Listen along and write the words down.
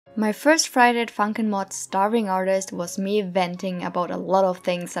My first Friday at Funkin' Mod Starving Artist was me venting about a lot of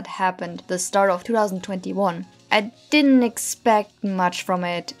things that happened at the start of 2021. I didn't expect much from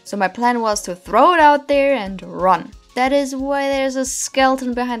it, so my plan was to throw it out there and run. That is why there's a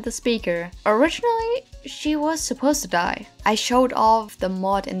skeleton behind the speaker. Originally, she was supposed to die. I showed off the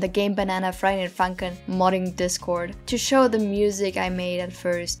mod in the Game Banana Friday at Funkin' modding Discord to show the music I made at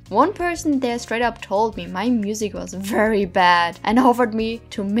first. One person there straight up told me my music was very bad and offered me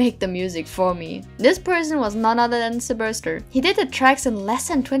to make the music for me. This person was none other than Seburster. He did the tracks in less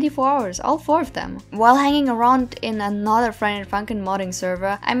than 24 hours, all 4 of them. While hanging around in another Friday at Funkin' modding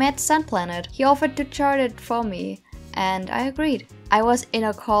server, I met Sandplanet. He offered to chart it for me, and I agreed. I was in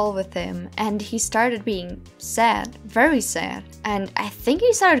a call with him and he started being sad, very sad. And I think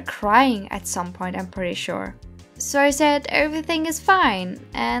he started crying at some point, I'm pretty sure. So I said everything is fine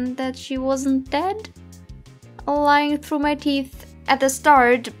and that she wasn't dead. Lying through my teeth at the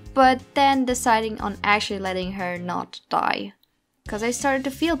start, but then deciding on actually letting her not die. Cause I started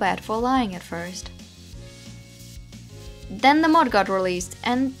to feel bad for lying at first. Then the mod got released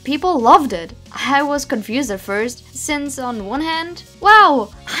and people loved it. I was confused at first, since on one hand,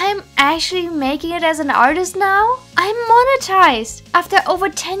 wow, I'm actually making it as an artist now? I'm monetized! After over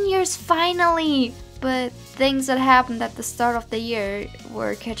 10 years finally! But things that happened at the start of the year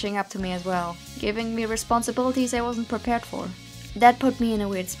were catching up to me as well, giving me responsibilities I wasn't prepared for. That put me in a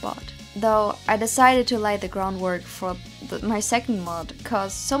weird spot. Though I decided to lay the groundwork for my second mod,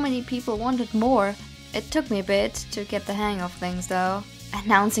 cause so many people wanted more. It took me a bit to get the hang of things though.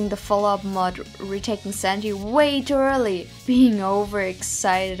 Announcing the follow-up mod Retaken Sanity way too early. Being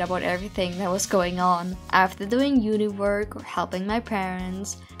overexcited about everything that was going on. After doing uni work or helping my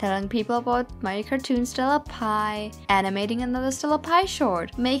parents. Telling people about my cartoon Stella Pie. Animating another Stella Pie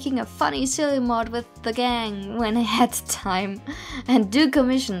short. Making a funny silly mod with the gang when I had time. And do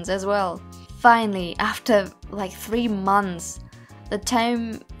commissions as well. Finally, after like 3 months, the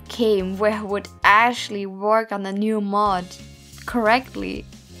time came where I would actually work on the new mod correctly.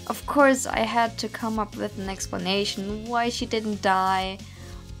 Of course, I had to come up with an explanation why she didn't die,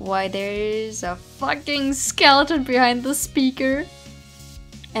 why there is a fucking skeleton behind the speaker,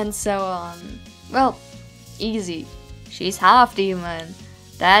 and so on. Well, easy. She's half demon.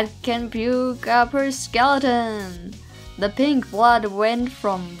 That can puke up her skeleton. The pink blood went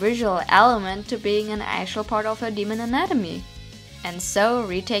from visual element to being an actual part of her demon anatomy. And so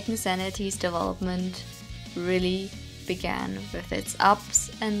Retaken Sanity's development really began with its ups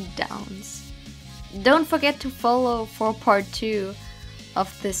and downs. Don't forget to follow for part 2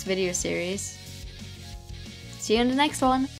 of this video series. See you in the next one!